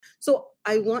So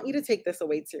I want you to take this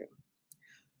away too.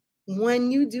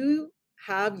 When you do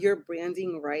have your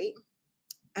branding right,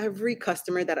 every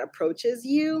customer that approaches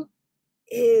you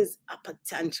is a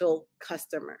potential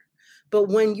customer. But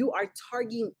when you are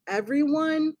targeting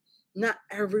everyone, not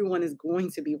everyone is going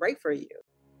to be right for you.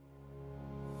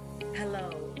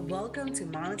 Hello, welcome to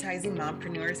Monetizing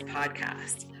Mompreneurs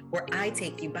podcast, where I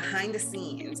take you behind the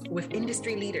scenes with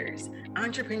industry leaders,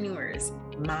 entrepreneurs,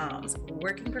 moms,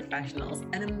 working professionals,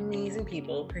 and amazing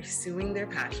people pursuing their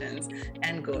passions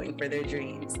and going for their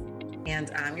dreams.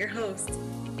 And I'm your host,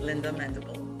 Linda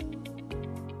Mendable.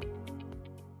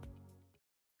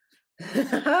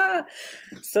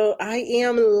 So I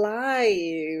am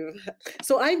live.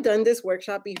 So I've done this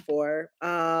workshop before,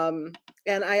 and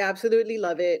I absolutely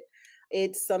love it.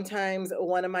 It's sometimes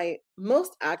one of my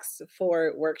most asked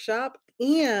for workshop,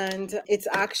 and it's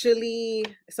actually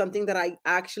something that I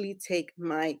actually take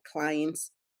my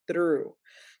clients through.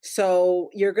 So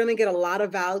you're going to get a lot of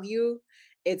value.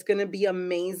 It's going to be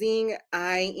amazing.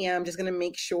 I am just going to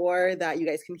make sure that you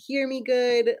guys can hear me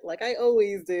good, like I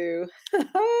always do.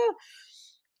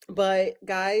 But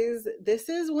guys, this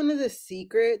is one of the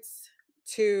secrets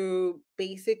to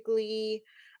basically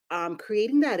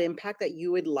creating that impact that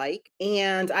you would like.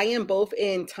 And I am both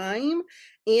in time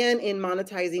and in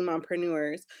monetizing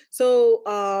mompreneurs. So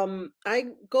I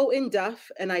go in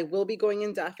depth, and I will be going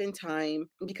in depth in time,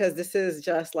 because this is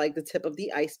just like the tip of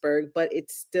the iceberg, but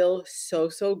it's still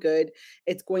so good.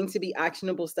 It's going to be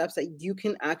actionable steps that you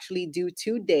can actually do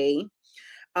today.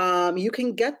 You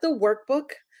can get the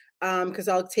workbook, because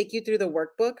I'll take you through the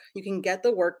workbook. You can get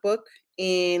the workbook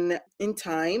in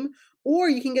time, or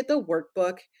you can get the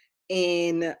workbook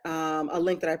in a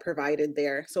link that I provided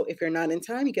there. So if you're not in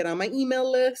time, you get on my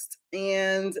email list,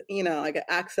 and I get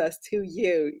access to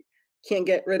you. Can't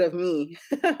get rid of me.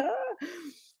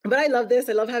 But I love this.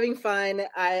 I love having fun.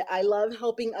 I love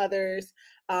helping others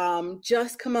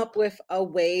just come up with a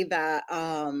way that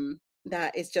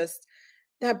that is just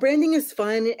that branding is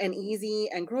fun and easy,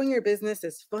 and growing your business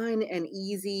is fun and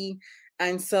easy.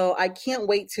 And so I can't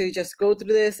wait to just go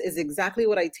through this. Is exactly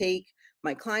what I take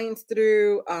my clients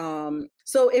through.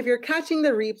 So if you're catching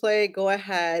the replay, go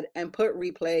ahead and put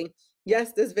replay.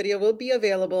 Yes, this video will be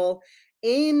available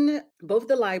in both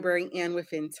the library and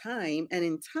within time. And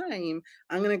in time,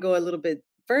 I'm going to go a little bit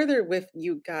further with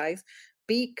you guys,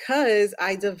 because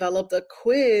I developed a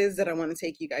quiz that I want to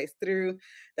take you guys through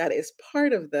that is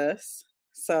part of this.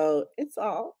 So it's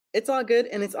all good,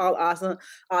 and it's all awesome.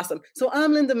 So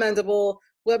I'm Linda Mendable,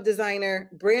 web designer,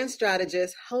 brand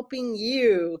strategist, helping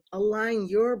you align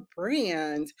your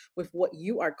brand with what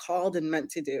you are called and meant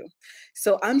to do.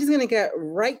 So I'm just going to get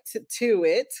right to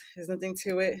it. There's nothing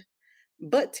to it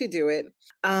but to do it.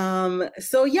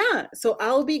 So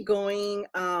I'll be going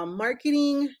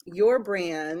marketing your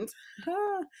brand,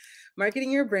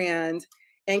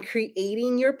 and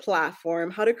creating your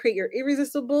platform, how to create your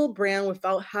irresistible brand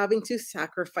without having to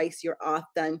sacrifice your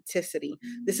authenticity.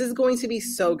 This is going to be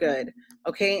so good,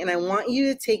 okay? And I want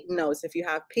you to take notes. If you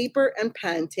have paper and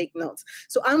pen, take notes.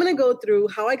 So I'm going to go through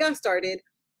how I got started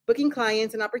booking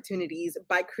clients and opportunities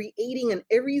by creating an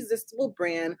irresistible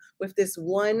brand with this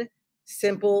one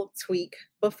simple tweak.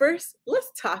 But first,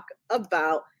 let's talk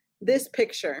about this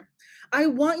picture. I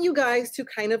want you guys to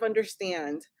kind of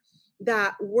understand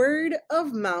that word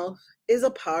of mouth is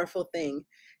a powerful thing.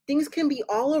 Things can be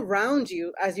all around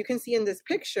you, as you can see in this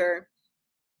picture.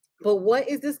 But what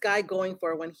is this guy going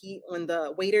for when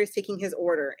the waiter is taking his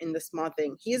order in the small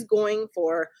thing? He is going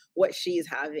for what she's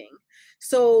having.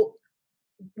 So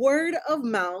word of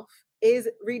mouth is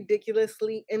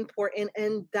ridiculously important,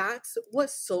 and that's what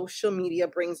social media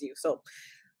brings you. So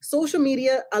social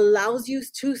media allows you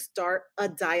to start a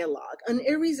dialogue. An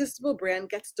irresistible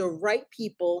brand gets the right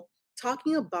people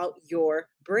talking about your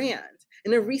brand.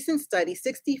 In a recent study,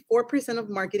 64% of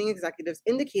marketing executives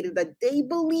indicated that they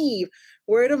believe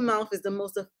word of mouth is the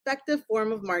most effective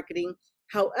form of marketing.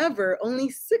 However, only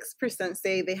 6%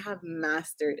 say they have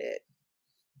mastered it.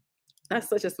 That's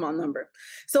such a small number.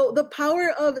 So the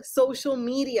power of social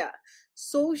media.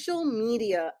 Social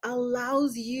media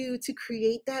allows you to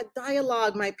create that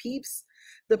dialogue, my peeps.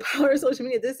 The power of social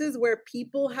media. This is where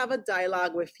people have a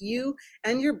dialogue with you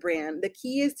and your brand. The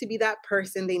key is to be that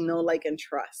person they know, like, and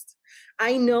trust.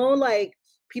 I know, like,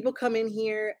 people come in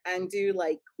here and do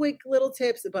like quick little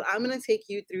tips, but I'm going to take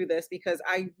you through this because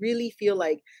I really feel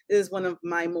like this is one of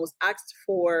my most asked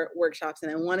for workshops,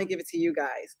 and I want to give it to you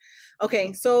guys.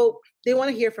 Okay, so they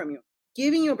want to hear from you,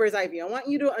 giving you a bird's eye view. I want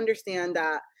you to understand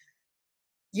that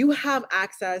you have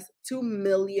access to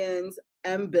millions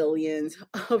and billions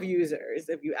of users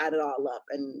if you add it all up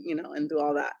and, and do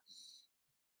all that.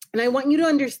 And I want you to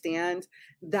understand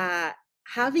that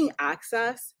having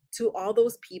access to all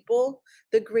those people,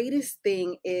 the greatest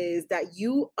thing is that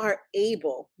you are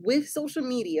able with social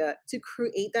media to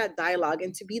create that dialogue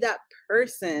and to be that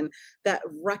person that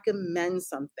recommends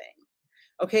something.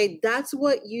 Okay, that's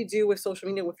what you do with social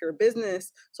media with your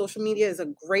business. Social media is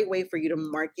a great way for you to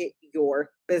market your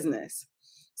business.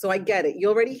 So I get it. You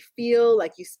already feel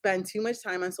like you spend too much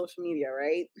time on social media,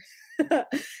 right?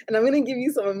 And I'm going to give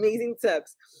you some amazing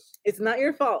tips. It's not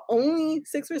your fault. Only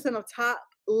 6% of top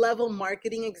level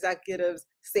marketing executives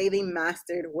say they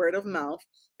mastered word of mouth.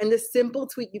 And the simple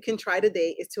tweak you can try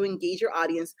today is to engage your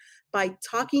audience by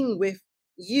talking with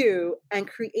you and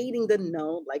creating the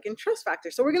know, like, and trust factor.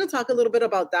 So we're going to talk a little bit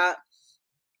about that.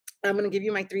 I'm going to give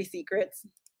you my 3 secrets.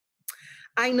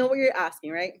 I know what you're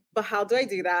asking, right? But how do I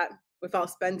do that without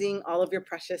spending all of your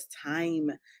precious time?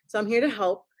 So I'm here to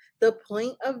help. The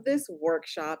point of this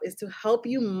workshop is to help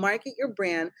you market your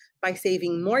brand by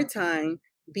saving more time,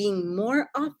 being more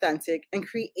authentic, and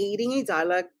creating a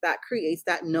dialogue that creates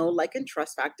that know, like, and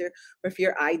trust factor with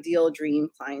your ideal dream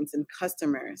clients and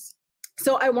customers.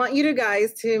 So I want you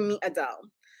guys to meet Adele.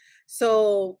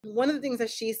 So one of the things that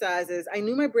she says is, I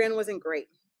knew my brand wasn't great.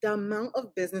 The amount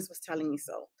of business was telling me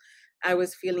so. I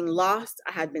was feeling lost.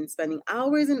 I had been spending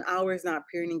hours and hours not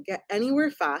appearing to get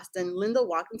anywhere fast. And Linda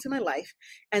walked into my life,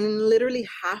 and in literally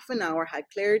half an hour, I had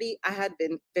clarity, I had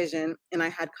vision, and I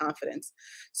had confidence.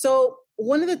 So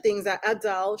one of the things that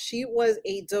Adele, she was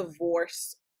a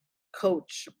divorce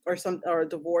coach or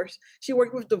divorce. She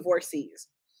worked with divorcees.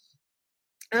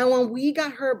 And when we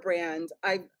got her brand,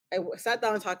 I sat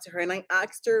down and talked to her, and I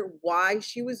asked her why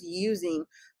she was using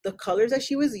the colors that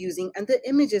she was using and the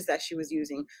images that she was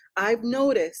using. I've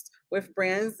noticed with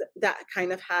brands that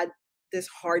kind of had this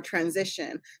hard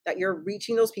transition, that you're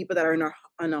reaching those people that are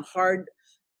in a hard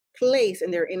place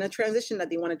and they're in a transition that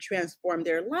they want to transform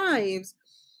their lives,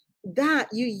 that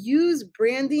you use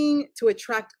branding to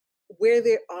attract where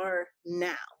they are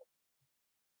now.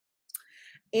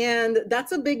 And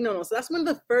that's a big no-no. So that's one of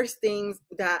the first things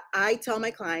that I tell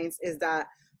my clients is that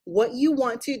what you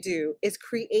want to do is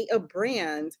create a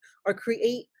brand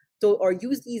or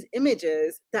use these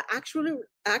images that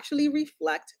actually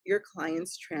reflect your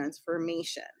client's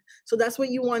transformation. So that's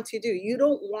what you want to do. You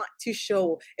don't want to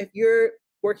show, if you're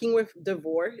working with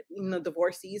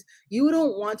divorcees, you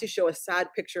don't want to show a sad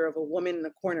picture of a woman in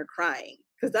the corner crying,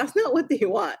 because that's not what they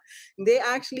want. They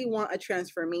actually want a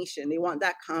transformation. They want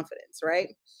that confidence, right?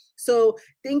 So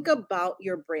think about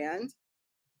your brand.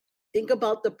 Think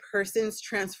about the person's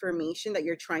transformation that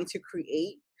you're trying to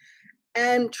create,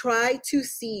 and try to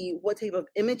see what type of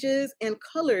images and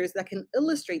colors that can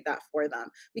illustrate that for them,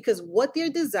 because what they're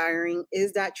desiring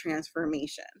is that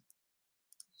transformation.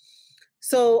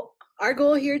 So our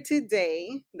goal here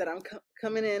today, that I'm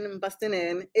coming in and busting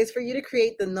in, is for you to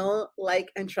create the know, like,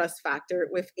 and trust factor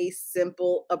with a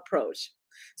simple approach.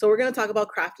 So we're going to talk about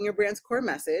crafting your brand's core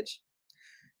message,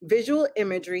 visual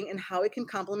imagery and how it can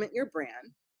complement your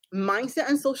brand, mindset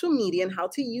and social media and how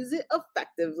to use it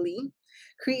effectively,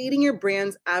 creating your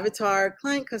brand's avatar,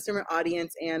 client, customer,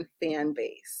 audience, and fan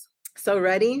base. So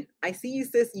ready? I see you,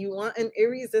 sis. You want an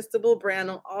irresistible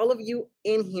brand. All of you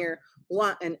in here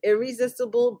want an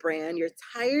irresistible brand. You're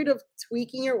tired of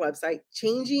tweaking your website,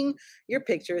 changing your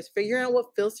pictures, figuring out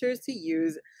what filters to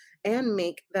use, and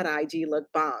make that IG look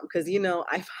bomb. Because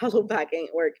I follow back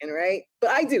ain't working, right? But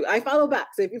I follow back.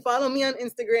 So if you follow me on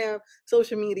Instagram,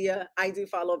 social media, I do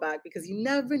follow back, because you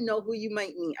never know who you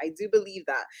might meet. I do believe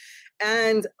that.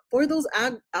 And for those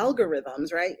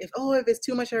algorithms, right? If it's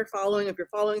too much you're following, if you're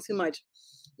following too much,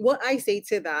 what I say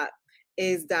to that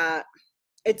is that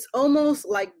it's almost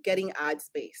like getting ad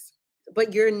space,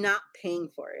 but you're not paying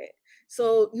for it.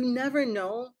 So you never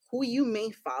know who you may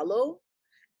follow,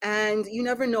 and you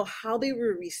never know how they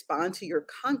will respond to your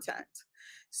content.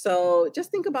 So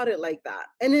just think about it like that.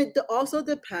 And it also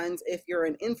depends if you're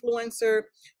an influencer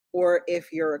or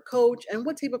if you're a coach and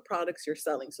what type of products you're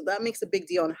selling. So that makes a big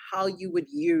deal on how you would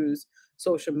use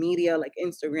social media like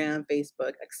Instagram,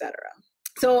 Facebook, etc.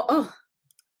 So,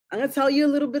 I'm going to tell you a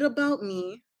little bit about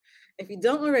me. If you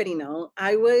don't already know,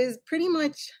 I was pretty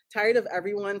much tired of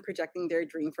everyone projecting their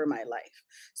dream for my life.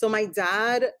 So my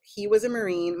dad, he was a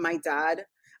Marine. My dad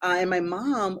and my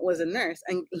mom was a nurse.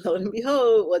 And lo and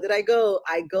behold, what did I go?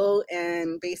 I go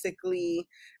and basically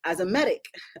as a medic.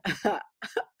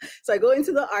 So I go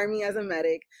into the Army as a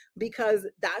medic because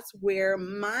that's where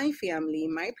my family,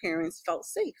 my parents felt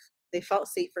safe. They felt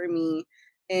safe for me.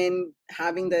 And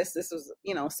having this was,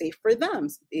 safe for them.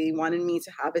 They wanted me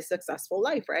to have a successful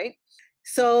life, right?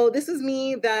 So this is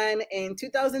me then in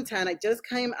 2010. I just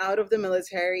came out of the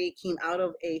military, came out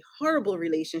of a horrible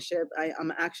relationship.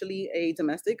 I'm actually a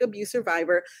domestic abuse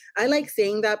survivor. I like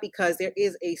saying that because there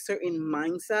is a certain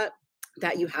mindset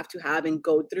that you have to have and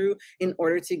go through in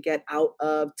order to get out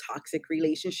of toxic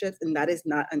relationships. And that is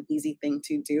not an easy thing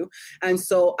to do. And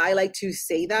so I like to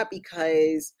say that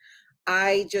because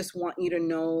I just want you to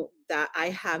know that I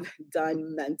have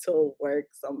done mental work,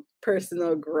 some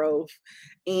personal growth,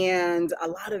 and a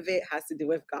lot of it has to do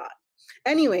with God.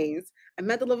 Anyways, I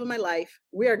met the love of my life.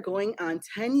 We are going on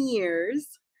 10 years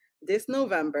this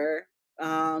November.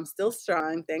 Still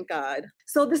strong, thank God.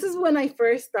 So this is when I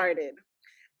first started.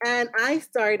 And I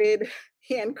started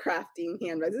handcrafting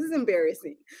handbags. This is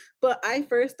embarrassing, but I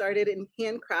first started in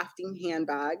handcrafting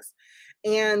handbags.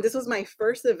 And this was my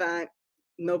first event.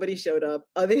 Nobody showed up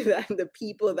other than the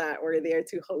people that were there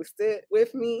to host it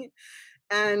with me.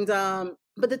 And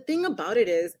but the thing about it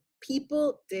is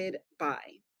people did buy.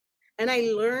 And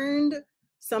I learned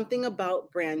something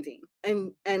about branding.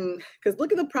 And because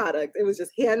look at the product, it was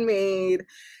just handmade,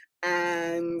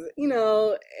 and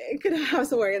it could have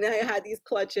some work. And then I had these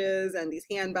clutches and these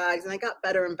handbags, and I got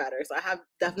better and better. So I have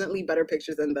definitely better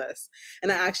pictures than this.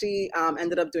 And I actually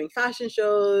ended up doing fashion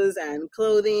shows and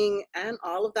clothing and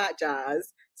all of that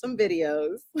jazz, some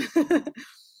videos.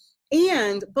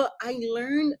 But I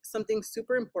learned something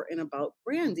super important about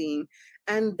branding,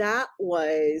 and that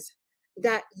was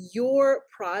that your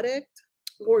product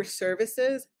or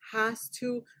services has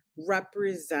to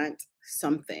represent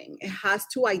something. It has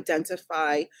to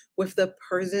identify with the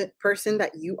person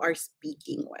that you are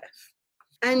speaking with.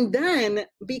 And then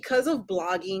because of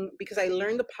blogging, because I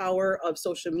learned the power of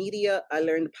social media, I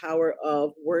learned the power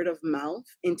of word of mouth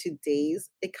in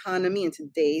today's economy, in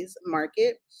today's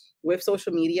market with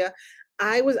social media.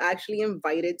 I was actually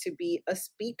invited to be a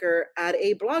speaker at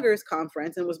a bloggers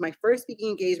conference, and it was my first speaking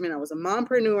engagement. I was a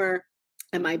mompreneur,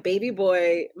 and my baby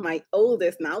boy, my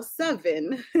oldest, now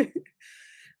 7,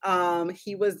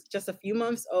 he was just a few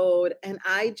months old, and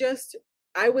I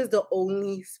was the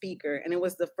only speaker, and it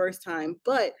was the first time.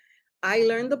 But I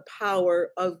learned the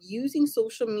power of using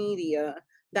social media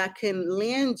that can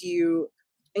land you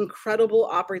incredible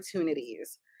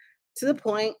opportunities, to the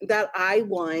point that I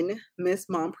won Miss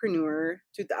Mompreneur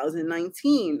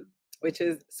 2019, which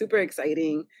is super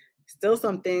exciting. Still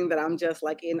something that I'm just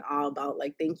like in awe about.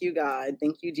 Like, thank you, God.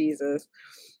 Thank you, Jesus.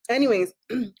 Anyways,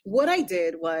 what I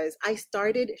did was I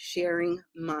started sharing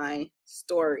my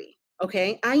story.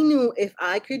 Okay. I knew if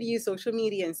I could use social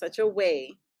media in such a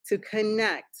way to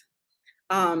connect,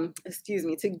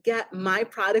 to get my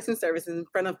products and services in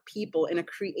front of people in a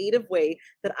creative way,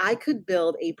 that I could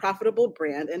build a profitable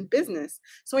brand and business.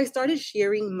 So I started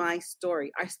sharing my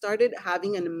story. I started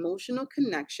having an emotional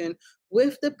connection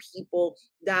with the people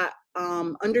that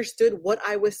understood what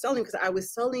I was selling, because I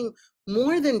was selling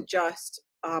more than just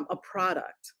a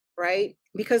product, right?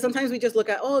 Because sometimes we just look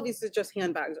at, oh, this is just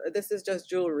handbags, or this is just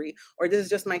jewelry, or this is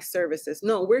just my services.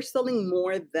 No, we're selling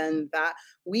more than that.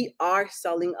 We are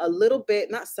selling a little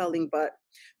bit, not selling, but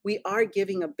we are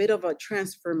giving a bit of a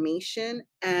transformation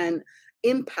and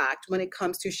impact when it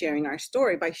comes to sharing our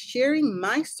story. By sharing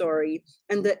my story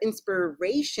and the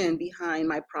inspiration behind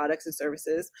my products and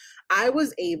services, I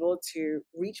was able to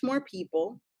reach more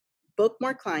people, book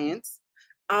more clients,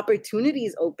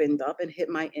 opportunities opened up and hit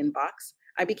my inbox.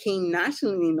 I became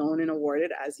nationally known and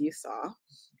awarded, as you saw,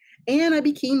 and I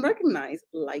became recognized,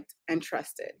 liked, and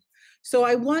trusted. So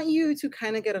I want you to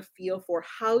kind of get a feel for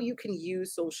how you can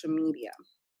use social media.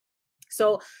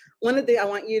 So I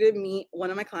want you to meet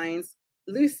one of my clients,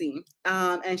 Lucy.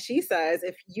 And she says,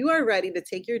 if you are ready to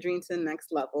take your dream to the next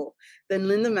level, then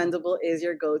Linda Mendable is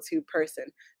your go-to person.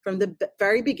 From the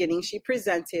very beginning, she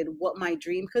presented what my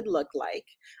dream could look like.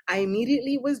 I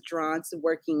immediately was drawn to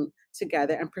working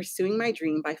together and pursuing my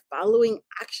dream by following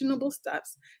actionable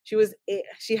steps.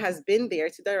 She has been there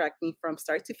to direct me from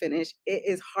start to finish. It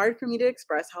is hard for me to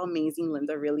express how amazing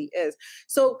Linda really is.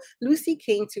 So Lucy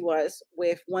came to us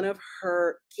with one of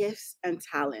her gifts and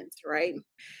talents, right?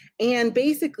 And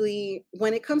basically,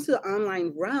 when it comes to the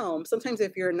online realm, sometimes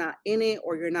if you're not in it,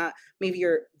 or maybe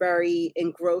you're very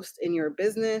engrossed in your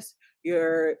business,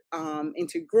 you're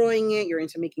into growing it, you're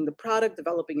into making the product,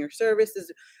 developing your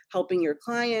services, helping your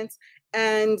clients.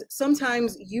 And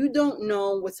sometimes you don't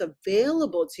know what's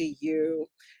available to you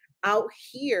out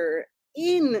here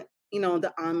in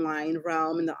the online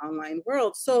realm, in the online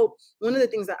world. So one of the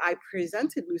things that I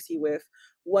presented Lucy with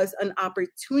was an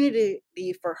opportunity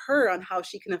for her on how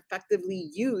she can effectively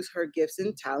use her gifts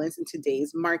and talents in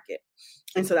today's market.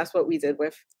 And so that's what we did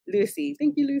with Lucy.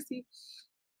 Thank you, Lucy.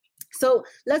 So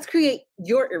let's create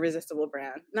your irresistible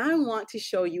brand. Now I want to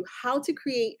show you how to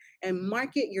create and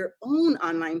market your own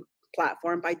online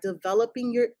platform by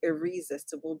developing your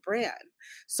irresistible brand.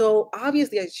 So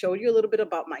obviously I showed you a little bit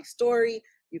about my story.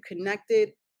 You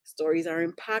connected. Stories are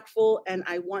impactful, and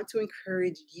I want to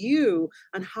encourage you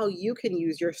on how you can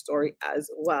use your story as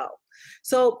well.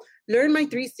 So learn my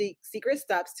three secret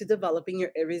steps to developing your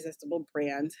irresistible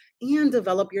brand and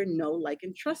develop your know, like,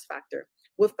 and trust factor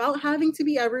without having to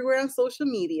be everywhere on social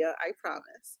media, I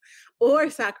promise, or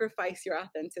sacrifice your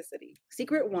authenticity.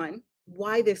 Secret one,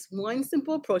 why this one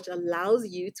simple approach allows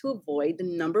you to avoid the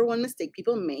number one mistake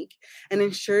people make and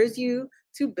ensures you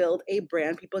to build a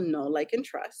brand people know, like, and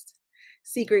trust.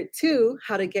 Secret two,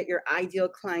 how to get your ideal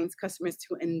clients, customers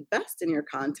to invest in your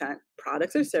content,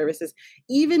 products, or services,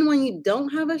 even when you don't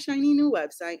have a shiny new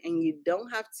website and you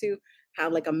don't have to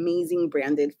have like amazing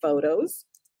branded photos.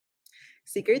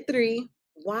 Secret three,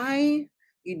 why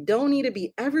you don't need to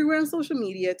be everywhere on social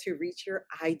media to reach your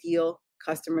ideal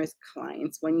customers,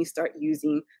 clients when you start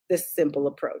using this simple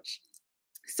approach.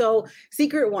 So,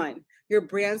 secret one, your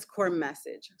brand's core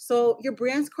message. So, your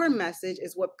brand's core message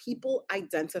is what people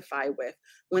identify with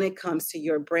when it comes to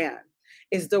your brand.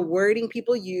 Is the wording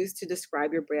people use to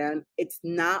describe your brand. It's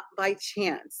not by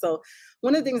chance. So,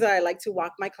 one of the things that I like to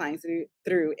walk my clients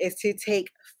through is to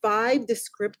take 5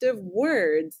 descriptive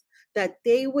words that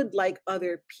they would like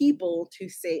other people to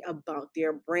say about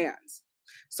their brands.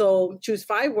 So, choose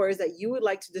 5 words that you would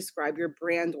like to describe your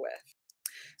brand with.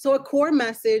 So a core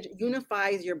message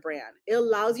unifies your brand. It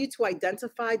allows you to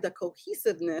identify the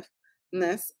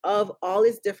cohesiveness of all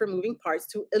its different moving parts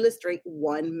to illustrate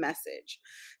one message.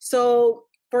 So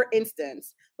for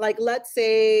instance, like let's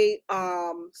say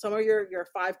some of your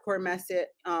 5 core message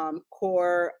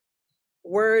core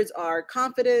words are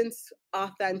confidence,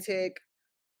 authentic,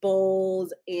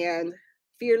 bold, and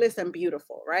fearless and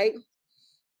beautiful, right?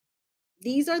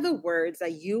 These are the words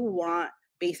that you want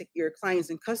your clients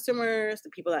and customers, the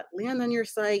people that land on your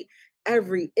site,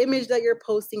 every image that you're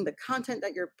posting, the content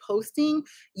that you're posting,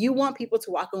 you want people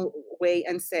to walk away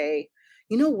and say,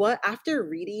 you know what, after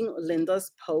reading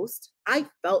Linda's post, I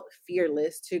felt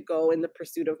fearless to go in the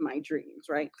pursuit of my dreams,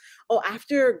 right? Oh,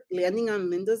 after landing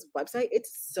on Linda's website,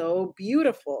 it's so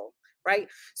beautiful, right?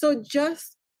 So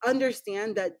just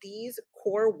understand that these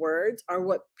core words are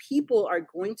what people are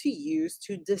going to use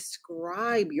to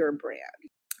describe your brand.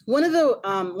 One of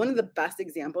the best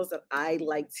examples that I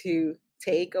like to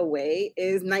take away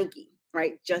is Nike,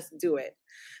 right? Just do it.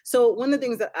 So one of the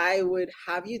things that I would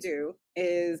have you do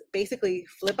is basically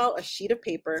flip out a sheet of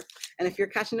paper, and if you're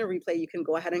catching a replay, you can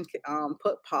go ahead and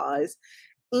put pause,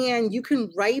 and you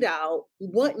can write out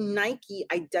what Nike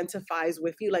identifies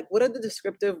with you. Like, what are the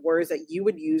descriptive words that you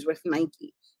would use with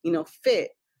Nike? You know, fit,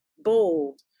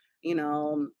 bold, you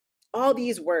know, all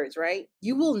these words, right?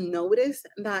 You will notice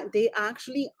that they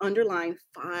actually underline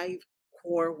 5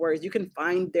 core words. You can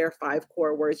find their 5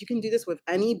 core words. You can do this with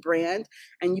any brand,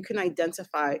 and you can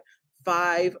identify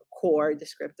 5 core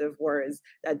descriptive words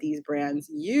that these brands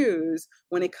use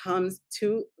when it comes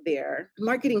to their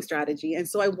marketing strategy. And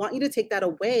so I want you to take that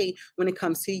away when it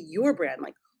comes to your brand.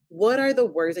 Like, what are the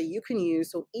words that you can use?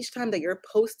 So each time that you're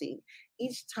posting,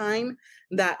 each time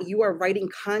that you are writing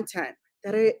content,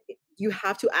 you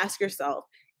have to ask yourself,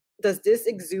 does this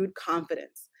exude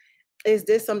confidence? Is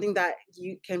this something that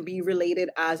you can be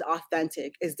related as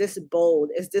authentic? Is this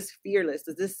bold? Is this fearless?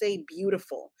 Does this say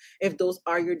beautiful? If those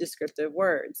are your descriptive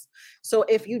words. So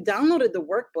if you downloaded the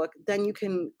workbook, then you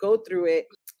can go through it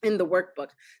in the workbook.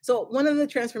 So one of the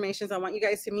transformations, I want you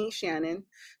guys to meet Shannon.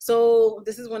 So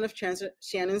this is one of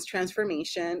Shannon's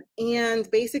transformation. And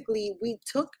basically we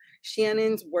took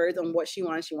Shannon's words on what she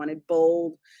wanted. She wanted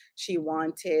bold, she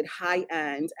wanted high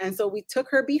end. And so we took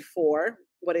her before,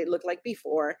 what it looked like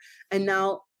before, and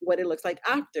now what it looks like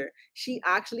after. She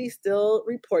actually still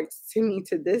reports to me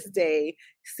to this day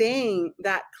saying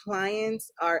that clients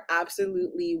are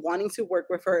absolutely wanting to work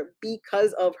with her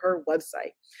because of her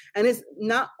website. And it's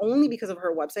not only because of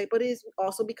her website, but it is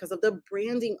also because of the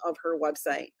branding of her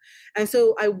website. And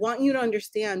so I want you to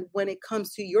understand, when it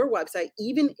comes to your website,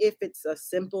 even if it's a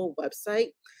simple website,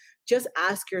 just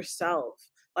ask yourself,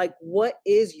 like, what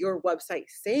is your website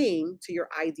saying to your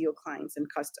ideal clients and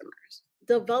customers?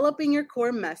 Developing your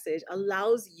core message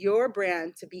allows your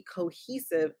brand to be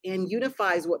cohesive and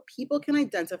unifies what people can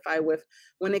identify with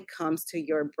when it comes to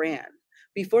your brand.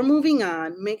 Before moving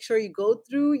on, make sure you go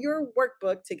through your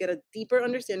workbook to get a deeper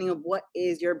understanding of what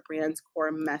is your brand's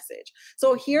core message.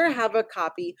 So here I have a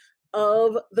copy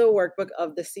of the workbook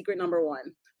of the secret number 1.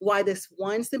 Why this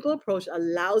one simple approach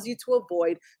allows you to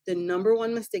avoid the number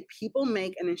one mistake people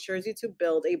make and ensures you to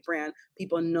build a brand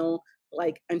people know,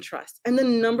 like, and trust. And the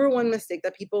number one mistake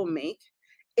that people make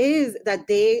is that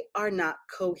they are not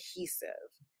cohesive.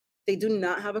 They do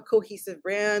not have a cohesive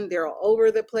brand. They're all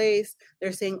over the place.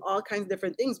 They're saying all kinds of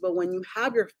different things. But when you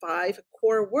have your 5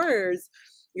 core words,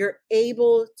 you're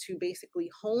able to basically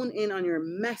hone in on your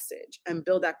message and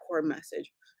build that core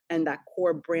message and that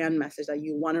core brand message that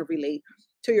you want to relate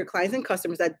to your clients and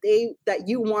customers, that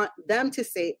you want them to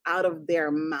say out of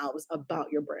their mouths about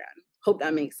your brand. Hope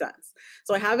that makes sense.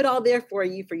 So I have it all there for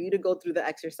you to go through the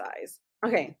exercise.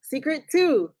 Okay, secret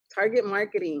 2, target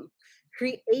marketing.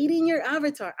 Creating your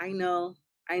avatar. I know.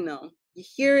 You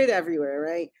hear it everywhere,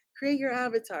 right? Create your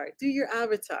avatar, do your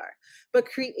avatar. But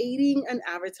creating an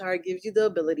avatar gives you the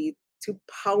ability to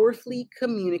powerfully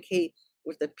communicate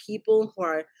with the people who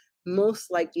are most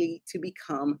likely to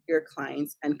become your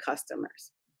clients and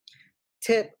customers.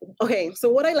 Tip. Okay, so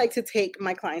what I like to take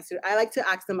my clients to, I like to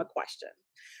ask them a question.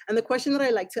 And the question that I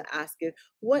like to ask is,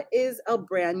 what is a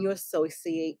brand you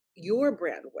associate your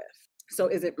brand with? So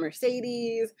is it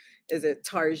Mercedes? Is it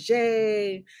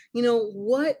Target?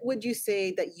 What would you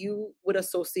say that you would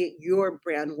associate your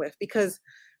brand with? Because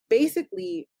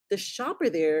basically the shopper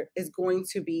there is going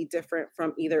to be different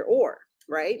from either or,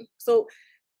 right? So,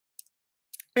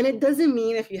 and it doesn't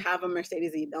mean if you have a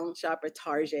Mercedes, you don't shop at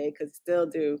Target, because still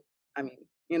do. I mean,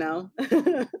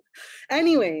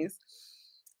 anyways,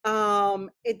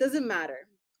 it doesn't matter.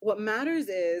 What matters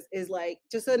is like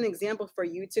just an example for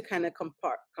you to kind of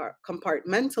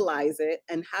compartmentalize it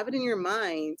and have it in your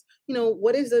mind.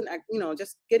 What is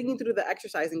just getting you through the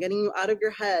exercise and getting you out of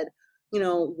your head.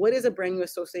 What is a brand you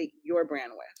associate your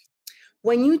brand with?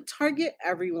 When you target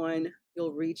everyone,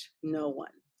 you'll reach no one.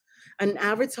 An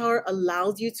avatar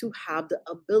allows you to have the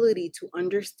ability to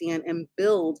understand and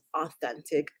build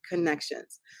authentic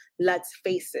connections. Let's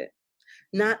face it.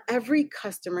 Not every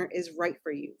customer is right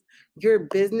for you, your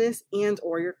business and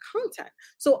or your content.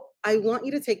 So I want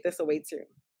you to take this away too.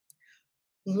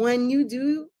 When you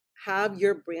do have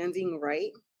your branding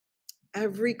right,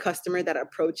 every customer that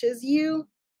approaches you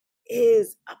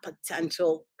is a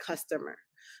potential customer.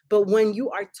 But when you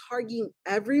are targeting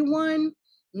everyone,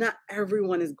 not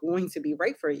everyone is going to be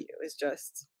right for you. It's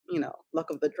just, luck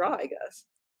of the draw, I guess.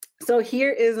 So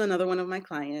here is another one of my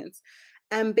clients.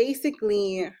 And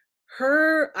basically,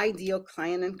 her ideal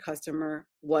client and customer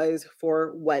was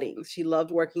for weddings. She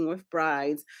loved working with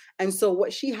brides. And so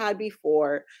what she had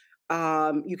before,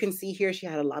 you can see here, she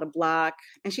had a lot of black,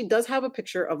 and she does have a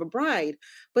picture of a bride,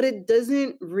 but it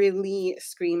doesn't really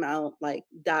scream out like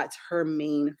that's her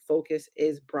main focus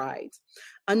is brides.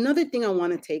 Another thing I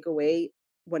want to take away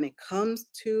when it comes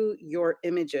to your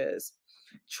images,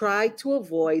 try to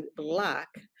avoid black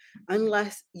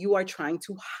unless you are trying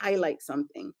to highlight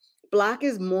something. Black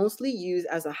is mostly used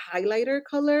as a highlighter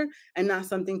color and not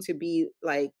something to be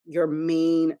like your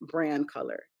main brand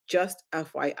color. Just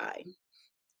FYI.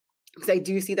 Because I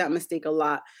do see that mistake a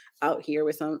lot out here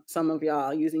with some of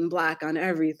y'all using black on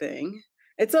everything.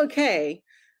 It's okay,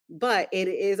 but it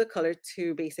is a color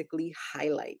to basically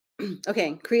highlight.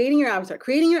 Okay, creating your avatar.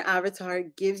 Creating your avatar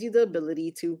gives you the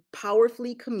ability to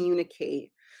powerfully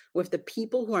communicate with the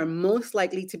people who are most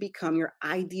likely to become your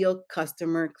ideal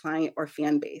customer, client, or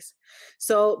fan base.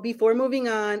 So before moving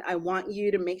on, I want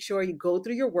you to make sure you go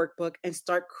through your workbook and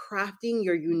start crafting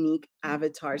your unique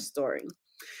avatar story.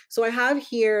 So I have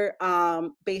here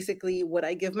basically what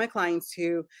I give my clients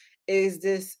to is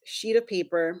this sheet of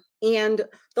paper. And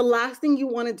the last thing you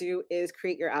want to do is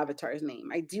create your avatar's name.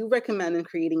 I do recommend in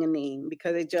creating a name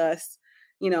because it just,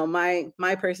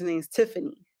 my person's name is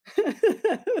Tiffany.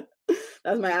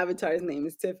 That's my avatar's name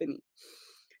is Tiffany.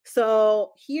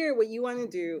 So here, what you want to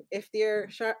do, if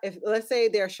let's say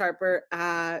they're sharper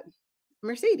at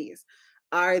Mercedes,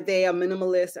 are they a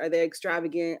minimalist? Are they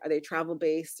extravagant? Are they travel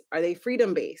based? Are they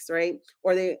freedom based? Right?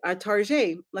 Or they are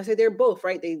Target? Let's say they're both,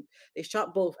 right? They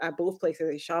shop both at both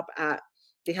places.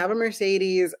 They have a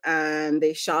Mercedes and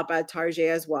they shop at Target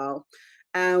as well.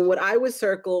 And what I would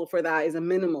circle for that is a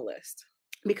minimalist,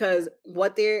 because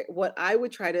what I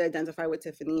would try to identify with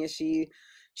Tiffany is she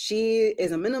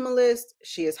is a minimalist.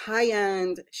 She is high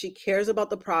end. She cares about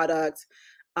the product.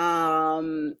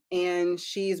 And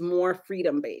she's more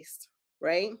freedom based,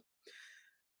 right?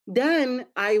 Then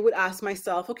I would ask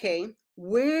myself, okay,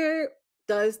 where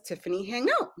does Tiffany hang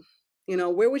out?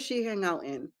 Where would she hang out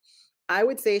in? I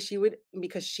would say she would,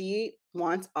 because she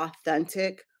wants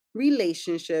authentic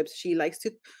relationships. She likes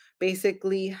to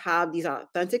basically have these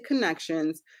authentic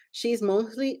connections. She's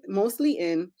mostly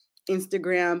in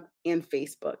Instagram and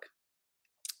Facebook.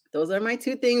 Those are my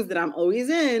two things that I'm always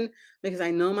in, because I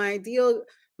know my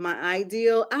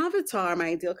ideal avatar, my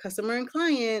ideal customer and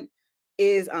client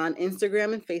is on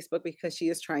Instagram and Facebook because she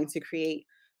is trying to create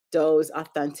those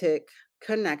authentic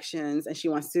connections and she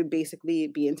wants to basically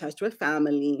be in touch with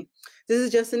family. This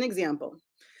is just an example.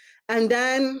 And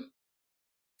then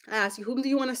I ask you, whom do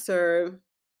you want to serve?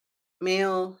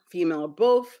 Male, female,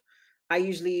 both. I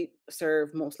usually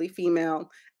serve mostly female.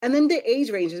 And then the age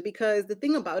ranges, because the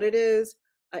thing about it is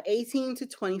an 18 to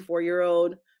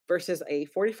 24-year-old versus a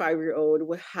 45-year-old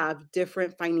would have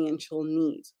different financial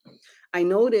needs. I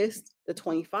noticed the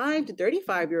 25 to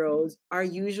 35-year-olds are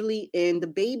usually in the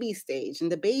baby stage, in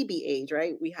the baby age,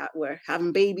 right? We're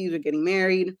having babies, we're getting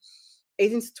married.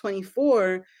 18 to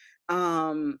 24,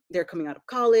 they're coming out of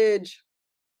college,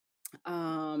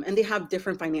 and they have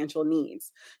different financial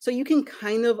needs. So you can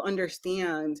kind of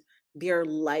understand their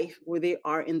life, where they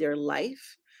are in their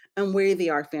life and where they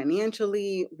are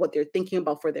financially, what they're thinking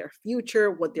about for their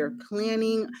future, what they're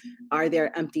planning. Are they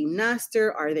empty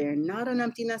nester? Are they not an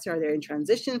empty nester? Are they in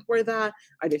transition for that?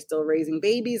 Are they still raising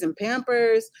babies and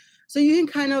Pampers? So you can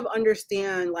kind of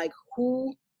understand like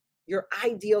who your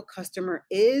ideal customer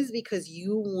is because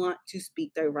you want to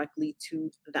speak directly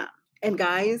to them. And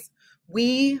guys,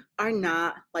 we are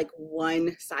not like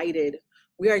one-sided.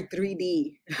 We are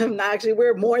 3D. Actually,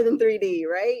 we're more than 3D,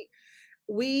 right?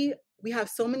 We have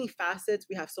so many facets,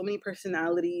 we have so many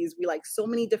personalities, we like so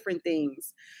many different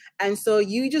things. And so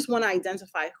you just want to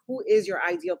identify who is your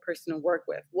ideal person to work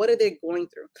with. What are they going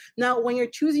through? Now, when you're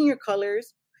choosing your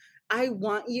colors, I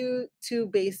want you to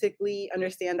basically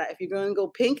understand that if you're going to go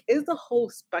pink, is the whole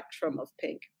spectrum of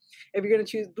pink. If you're going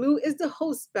to choose blue, is the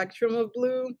whole spectrum of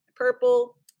blue,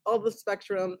 purple, all the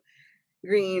spectrum,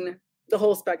 green, the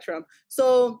whole spectrum.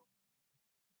 So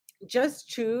just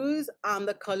choose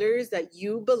the colors that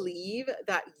you believe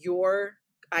that your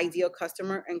ideal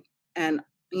customer and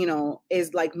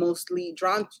is like mostly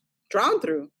drawn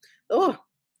through.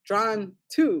 Drawn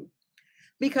to.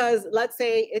 Because let's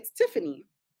say it's Tiffany.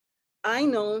 I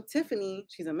know Tiffany,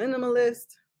 she's a minimalist.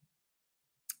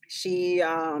 She's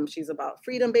about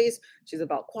freedom based. She's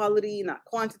about quality, not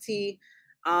quantity.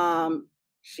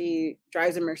 She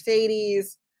drives a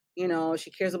Mercedes.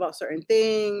 She cares about certain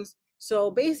things.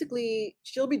 So basically,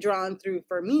 she'll be drawn through,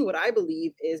 for me, what I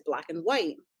believe is black and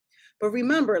white. But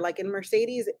remember, like in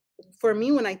Mercedes, for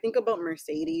me, when I think about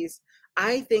Mercedes,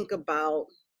 I think about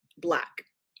black,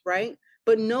 right?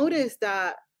 But notice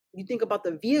that you think about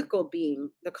the vehicle being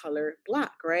the color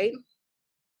black, right?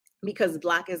 Because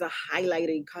black is a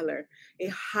highlighting color.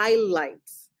 It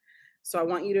highlights. So I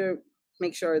want you to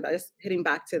make sure that it's hitting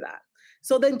back to that.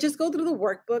 So then just go through the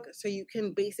workbook so you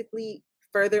can basically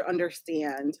further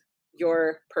understand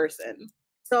your person.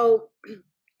 So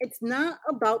it's not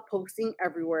about posting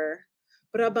everywhere,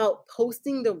 but about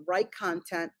posting the right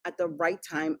content at the right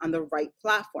time on the right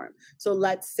platform. So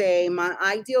let's say my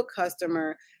ideal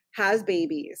customer has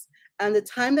babies, and the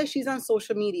time that she's on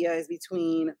social media is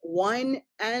between 1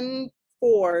 and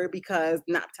 4 because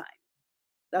nap time.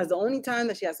 That's the only time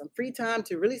that she has some free time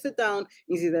to really sit down.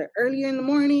 It's either earlier in the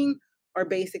morning or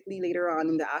basically later on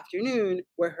in the afternoon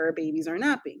where her babies are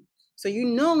napping. So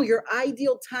your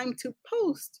ideal time to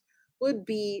post would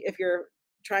be, if you're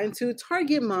trying to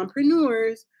target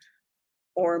mompreneurs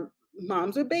or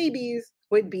moms with babies,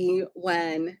 would be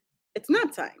when it's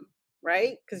nap time,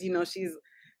 right? Because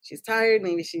she's tired.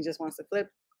 Maybe she just wants to flip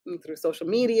through social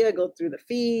media, go through the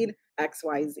feed,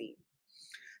 XYZ.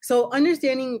 So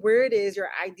understanding where it is your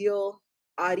ideal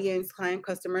audience, client,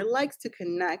 customer likes to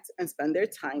connect and spend their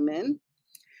time in.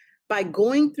 By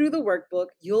going through the workbook,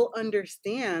 you'll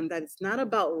understand that it's not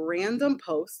about random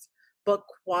posts, but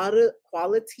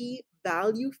quality,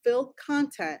 value-filled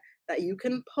content that you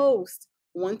can post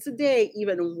once a day,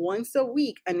 even once a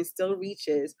week, and it still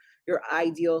reaches your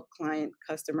ideal client,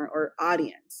 customer, or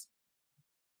audience.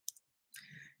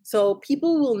 So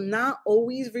people will not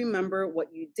always remember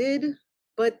what you did,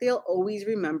 but they'll always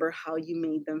remember how you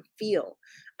made them feel.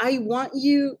 I want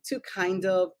you to kind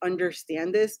of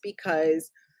understand this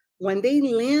because when they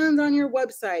land on your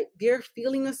website, they're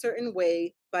feeling a certain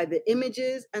way by the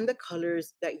images and the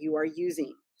colors that you are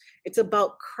using. It's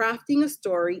about crafting a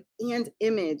story and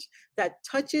image that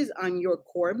touches on your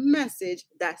core message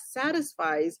that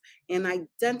satisfies and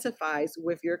identifies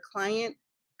with your client,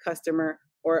 customer,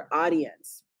 or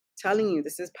audience. Telling you,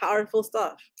 this is powerful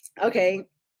stuff. Okay,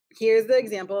 here's the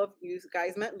example of you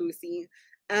guys met Lucy,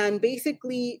 and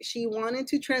basically she wanted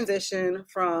to transition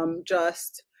from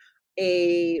just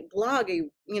a blog,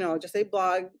 just a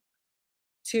blog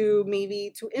to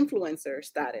maybe to influencer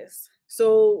status.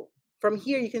 So from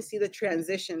here, you can see the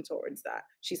transition towards that.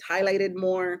 She's highlighted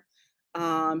more.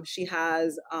 She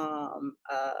has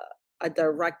a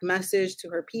direct message to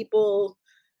her people.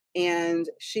 and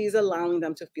she's allowing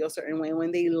them to feel a certain way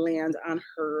when they land on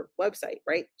her website,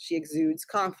 right? She exudes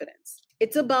confidence.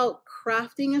 It's about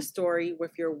crafting a story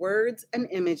with your words and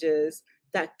images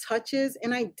that touches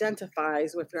and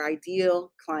identifies with your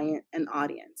ideal client and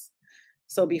audience.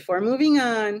 So before moving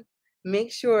on,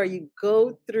 make sure you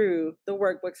go through the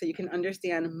workbook so you can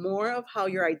understand more of how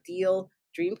your ideal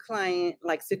dream client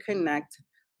likes to connect,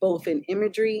 both in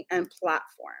imagery and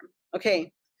platform.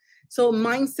 Okay, so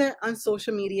mindset on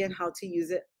social media and how to use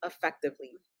it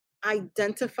effectively.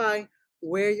 Identify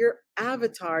where your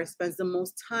avatar spends the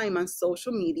most time on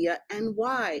social media and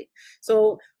why.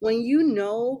 So when you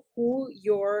know who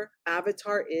your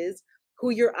avatar is,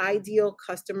 who your ideal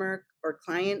customer or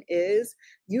client is,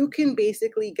 you can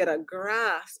basically get a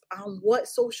grasp on what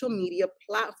social media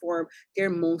platform they're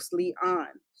mostly on.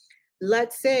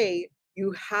 Let's say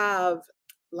you have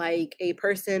like a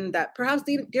person that perhaps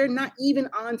they're not even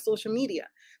on social media.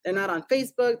 They're not on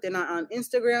Facebook, they're not on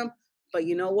Instagram, but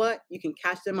you know what? You can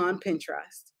catch them on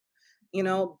Pinterest,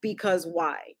 because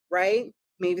why, right?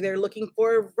 Maybe they're looking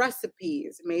for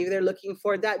recipes. Maybe they're looking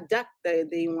for that deck that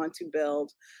they want to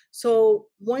build. So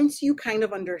once you kind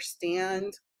of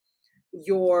understand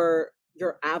your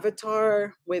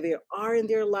avatar, where they are in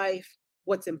their life,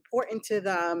 what's important to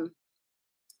them,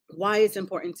 why it's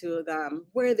important to them,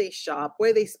 where they shop,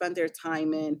 where they spend their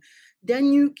time in,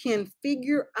 then you can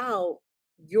figure out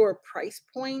your price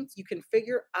points. You can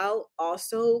figure out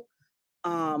also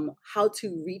how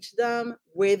to reach them,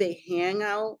 where they hang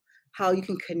out, how you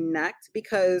can connect,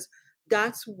 because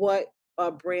that's what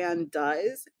a brand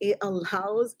does. It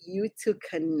allows you to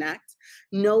connect.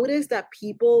 Notice that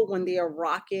people, when they are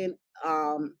rocking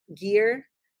gear,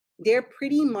 they're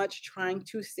pretty much trying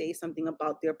to say something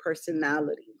about their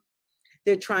personality.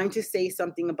 They're trying to say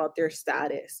something about their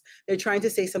status. They're trying to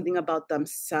say something about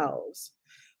themselves.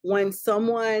 When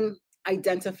someone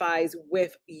identifies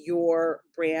with your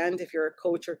brand, if you're a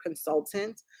coach or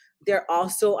consultant, they're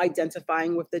also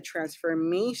identifying with the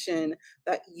transformation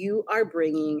that you are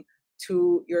bringing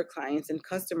to your clients and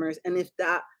customers. And if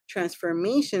that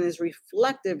transformation is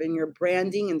reflective in your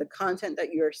branding and the content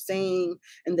that you're saying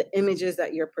and the images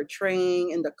that you're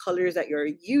portraying and the colors that you're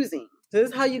using, this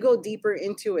is how you go deeper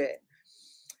into it.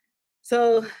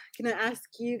 So can I ask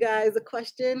you guys a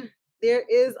question? There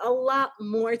is a lot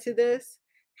more to this.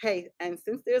 Hey, and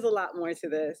since there's a lot more to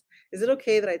this, is it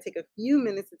okay that I take a few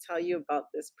minutes to tell you about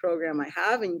this program I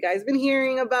have? And you guys been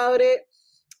hearing about it.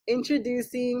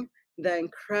 Introducing the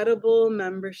incredible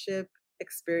membership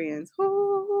experience.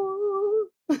 Oh.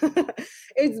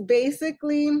 It's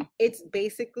basically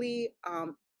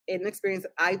an experience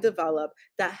that I developed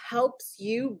that helps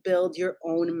you build your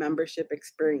own membership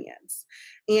experience.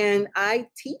 And I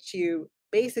teach you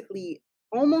basically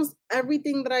almost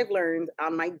everything that I've learned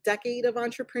on my decade of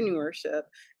entrepreneurship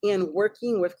and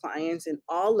working with clients in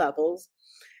all levels,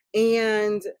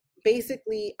 and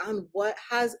basically on what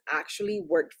has actually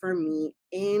worked for me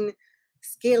in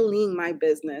scaling my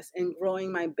business and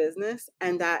growing my business,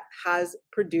 and that has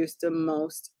produced the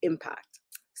most impact.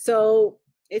 So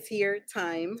it's here,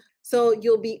 time. So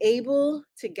you'll be able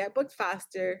to get booked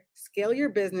faster, scale your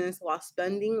business while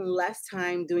spending less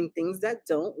time doing things that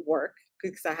don't work,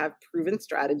 because I have proven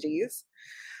strategies.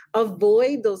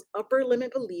 Avoid those upper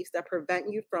limit beliefs that prevent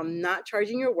you from not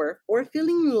charging your worth or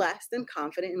feeling less than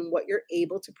confident in what you're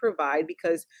able to provide,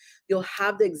 because you'll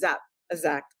have the exact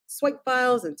swipe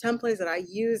files and templates that I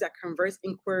use that converts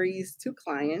inquiries to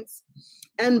clients.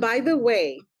 And by the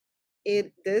way,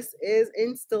 this is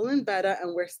still in beta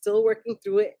and we're still working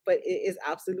through it, but it is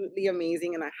absolutely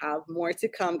amazing, and I have more to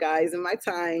come, guys, in my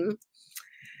time.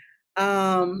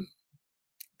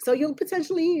 So you'll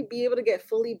potentially be able to get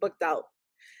fully booked out.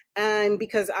 And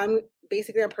because I'm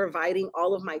providing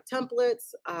all of my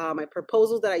templates, my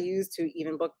proposals that I use to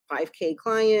even book 5K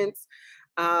clients,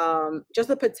 just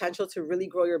the potential to really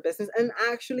grow your business and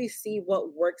actually see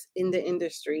what works in the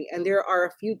industry. And there are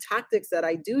a few tactics that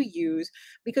I do use,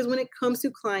 because when it comes to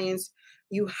clients,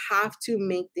 you have to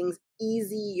make things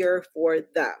easier for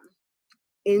them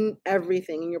in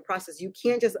everything in your process. You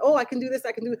can't just, oh, I can do this,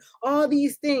 I can do all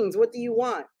these things. What do you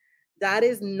want? That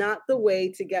is not the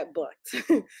way to get booked.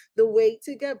 The way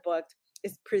to get booked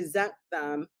is present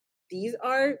them. These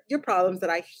are your problems that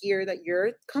I hear that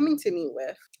you're coming to me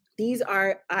with. These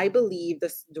are, I believe,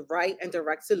 the right and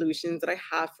direct solutions that I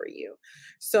have for you.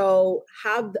 So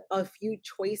have a few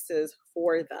choices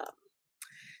for them.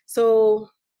 So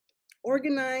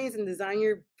organize and design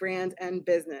your brand and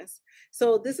business.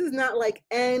 So this is not like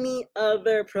any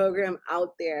other program out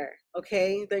there,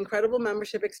 okay? The Incredible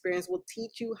Membership Experience will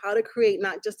teach you how to create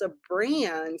not just a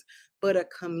brand, but a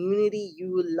community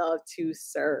you love to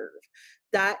serve.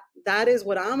 that is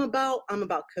what I'm about. I'm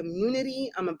about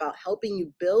community. I'm about helping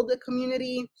you build a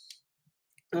community.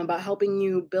 I'm about helping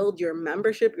you build your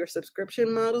membership, your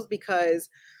subscription models, because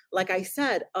like I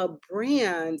said, a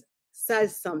brand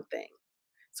says something.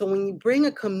 So when you bring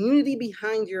a community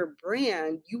behind your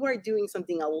brand, you are doing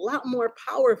something a lot more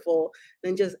powerful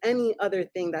than just any other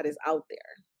thing that is out there.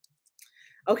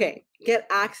 Okay, get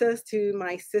access to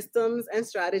my systems and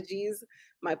strategies,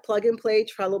 my plug and play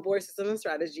Trello board system and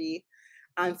strategy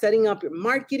on setting up your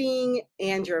marketing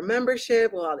and your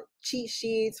membership with all the cheat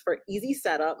sheets for easy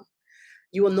setup.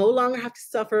 You will no longer have to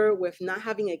suffer with not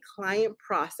having a client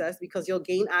process, because you'll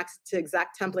gain access to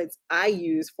exact templates I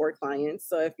use for clients.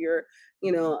 So if you're,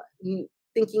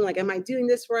 thinking like, am I doing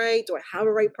this right? Do I have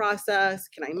a right process?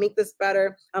 Can I make this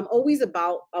better? I'm always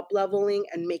about up leveling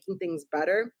and making things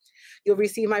better. You'll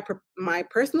receive my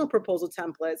personal proposal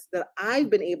templates that I've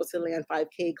been able to land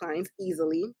 5K clients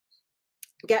easily,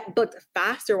 get booked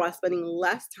faster while spending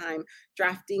less time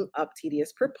drafting up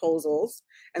tedious proposals.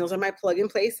 And those are my plug and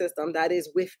play system that is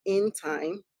within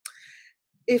time.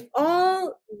 If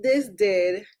all this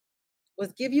did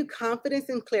was give you confidence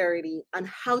and clarity on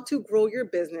how to grow your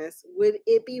business, would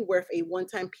it be worth a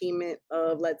one-time payment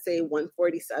of, let's say, $147?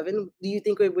 Do you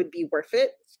think it would be worth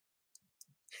it?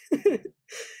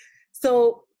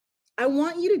 So I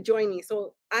want you to join me.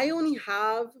 So I only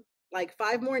have like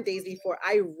 5 more days before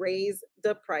I raise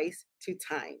the price to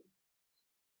time.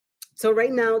 So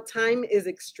right now, time is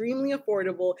extremely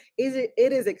affordable. It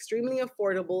is extremely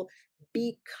affordable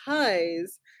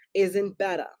because it's in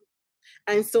beta.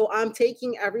 And so I'm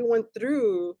taking everyone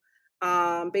through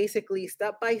basically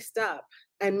step by step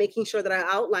and making sure that I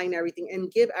outline everything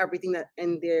and give everything that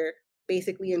in their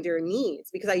needs,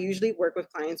 because I usually work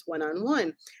with clients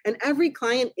one-on-one, and every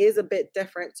client is a bit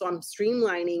different. So I'm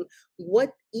streamlining what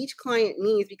each client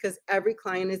needs, because every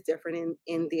client is different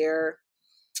in their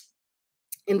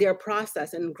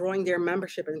process and growing their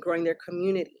membership and growing their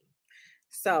community.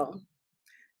 So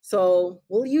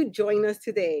will you join us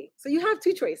today? So you have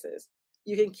 2 choices.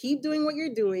 You can keep doing what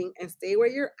you're doing and stay where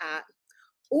you're at,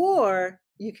 or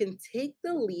you can take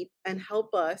the leap and help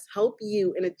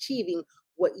you in achieving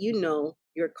what you know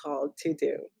you're called to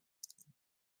do.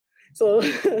 So,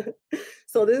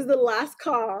 so this is the last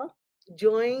call.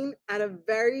 Join at a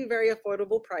very, very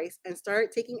affordable price and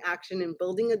start taking action in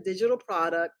building a digital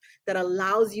product that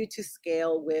allows you to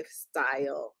scale with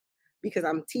style. Because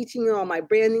I'm teaching you all my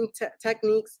branding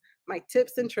techniques, my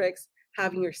tips and tricks,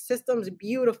 having your systems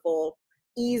beautiful,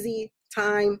 easy,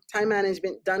 time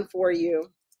management done for you.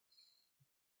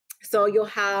 So you'll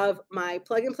have my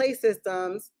plug and play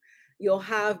systems. You'll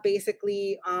have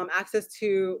basically access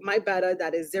to my beta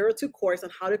that is 0 to course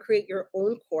on how to create your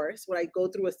own course, where I go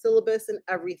through a syllabus and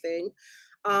everything.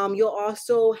 You'll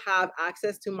also have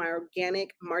access to my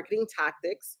organic marketing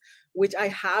tactics, which I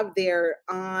have there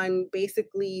on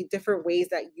basically different ways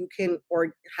that you can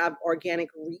have organic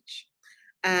reach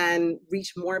and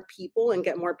reach more people and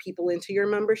get more people into your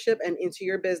membership and into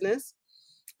your business.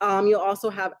 You'll also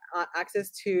have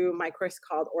access to my course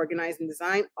called Organize and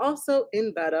Design, also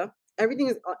in beta. Everything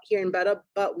is here in beta,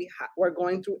 but we're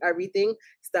going through everything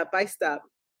step by step.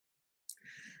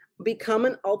 Become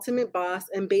an ultimate boss,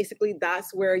 and basically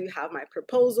that's where you have my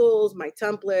proposals, my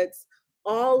templates,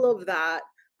 all of that,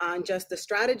 on just the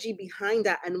strategy behind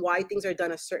that and why things are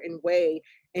done a certain way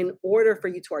in order for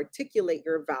you to articulate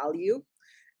your value.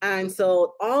 And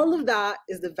so all of that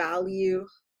is the value.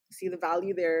 See the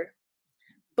value there?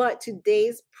 But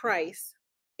today's price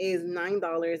is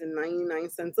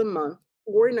 $9.99 a month,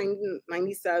 or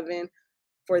 $97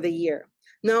 for the year.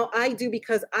 Now I do,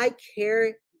 because I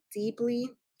care deeply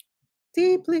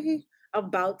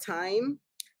about time.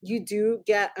 You do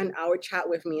get an hour chat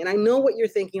with me. And I know what you're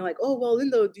thinking, like, oh, well,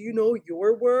 Linda, do you know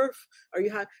your worth?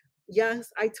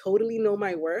 Yes, I totally know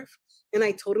my worth, and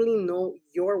I totally know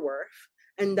your worth.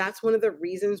 And that's one of the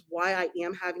reasons why I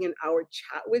am having an hour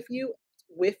chat with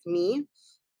me.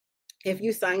 If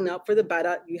you sign up for the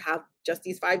beta, you have just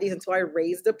these 5 days until I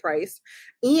raise the price.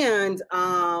 And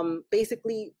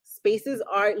basically, spaces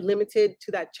are limited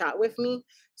to that chat with me.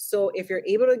 So if you're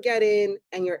able to get in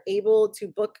and you're able to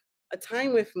book a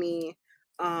time with me,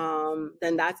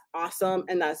 then that's awesome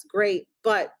and that's great.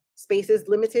 But space is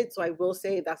limited, so I will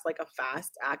say that's like a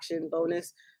fast action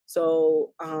bonus.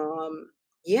 So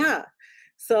yeah,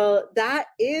 so that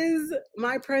is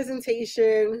my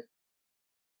presentation.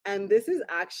 And this is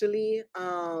actually,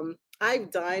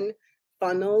 I've done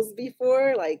funnels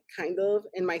before, like kind of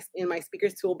in my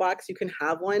speakers toolbox, you can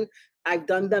have one. I've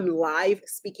done them live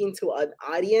speaking to an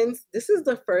audience. This is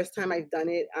the first time I've done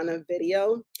it on a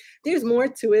video. There's more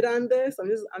to it on this. I'm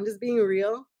just being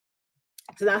real.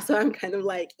 So that's why I'm kind of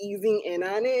like easing in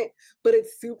on it, but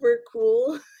it's super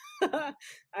cool. I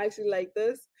actually like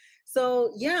this.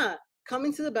 So yeah,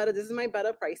 coming to the beta, this is my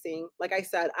beta pricing. Like I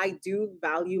said, I do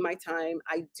value my time.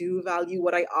 I do value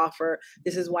what I offer.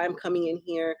 This is why I'm coming in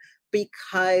here,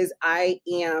 because I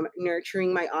am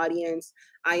nurturing my audience.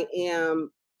 I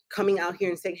am coming out here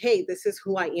and saying, hey, this is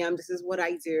who I am. This is what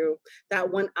I do.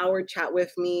 That 1 hour chat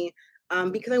with me,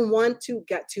 because I want to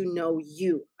get to know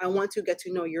you. I want to get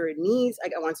to know your needs.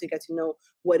 I want to get to know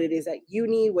what it is that you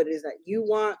need, what it is that you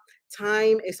want.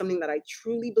 Time is something that I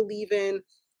truly believe in.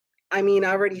 I mean,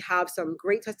 I already have some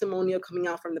great testimonial coming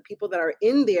out from the people that are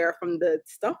in there, from the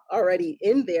stuff already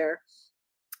in there.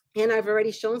 And I've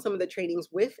already shown some of the trainings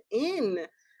within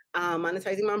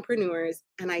Monetizing Mompreneurs.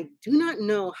 And I do not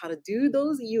know how to do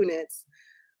those units,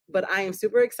 but I am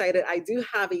super excited. I do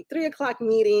have a 3 o'clock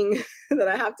meeting that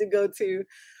I have to go to.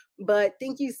 But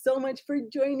thank you so much for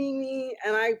joining me.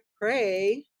 And I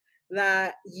pray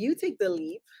that you take the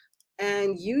leap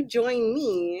and you join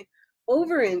me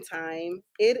over in time.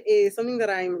 It is something that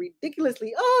I'm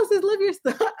ridiculously, oh, it says love your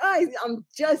stuff. I'm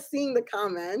just seeing the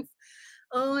comments.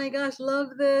 Oh my gosh, love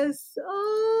this.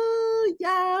 Oh,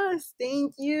 yes.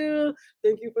 Thank you.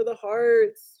 Thank you for the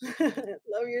hearts.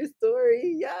 Love your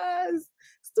story. Yes.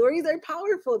 Stories are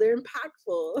powerful. They're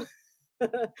impactful.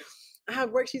 I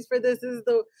have worksheets for this. This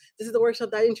is the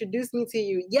workshop that introduced me to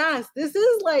you. Yes, this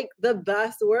is like the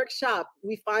best workshop.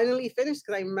 We finally finished,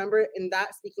 because I remember in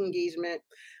that speaking engagement,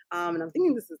 and I'm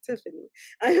thinking this is Tiffany.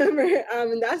 I remember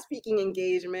in that speaking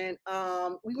engagement,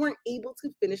 we weren't able to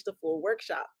finish the full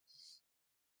workshop.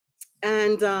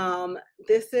 And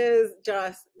this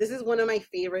is one of my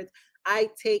favorites. I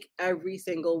take every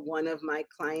single one of my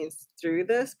clients through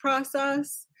this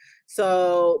process.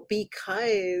 So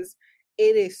because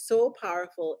it is so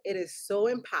powerful, it is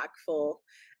so impactful.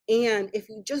 And if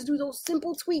you just do those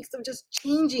simple tweaks of just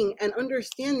changing and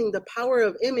understanding the power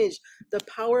of image, the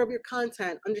power of your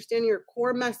content, understanding your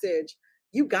core message,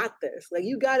 you got this. Like,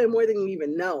 you got it more than you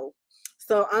even know.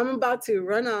 So I'm about to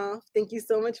run off. Thank you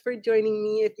so much for joining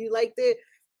me. If you liked it,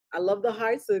 I love the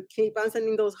hearts, so keep on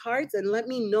sending those hearts and let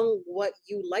me know what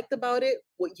you liked about it,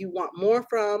 what you want more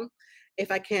from. If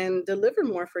I can deliver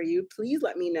more for you, please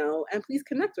let me know, and please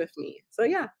connect with me. So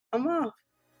yeah, I'm off.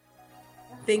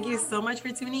 Thank you so much for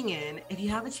tuning in. If you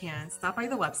have a chance, stop by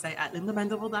the website at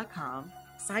lindabendable.com.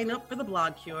 Sign up for the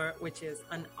Blog Cure, which is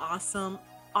an awesome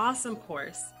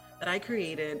course that I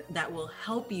created that will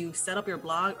help you set up your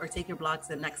blog or take your blog to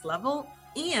the next level.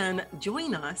 And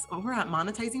join us over at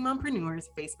Monetizing Mompreneurs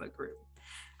Facebook group.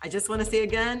 I just want to say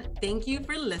again, thank you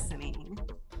for listening.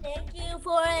 Thank you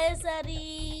for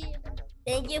listening.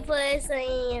 Thank you for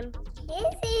listening.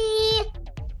 Kissy.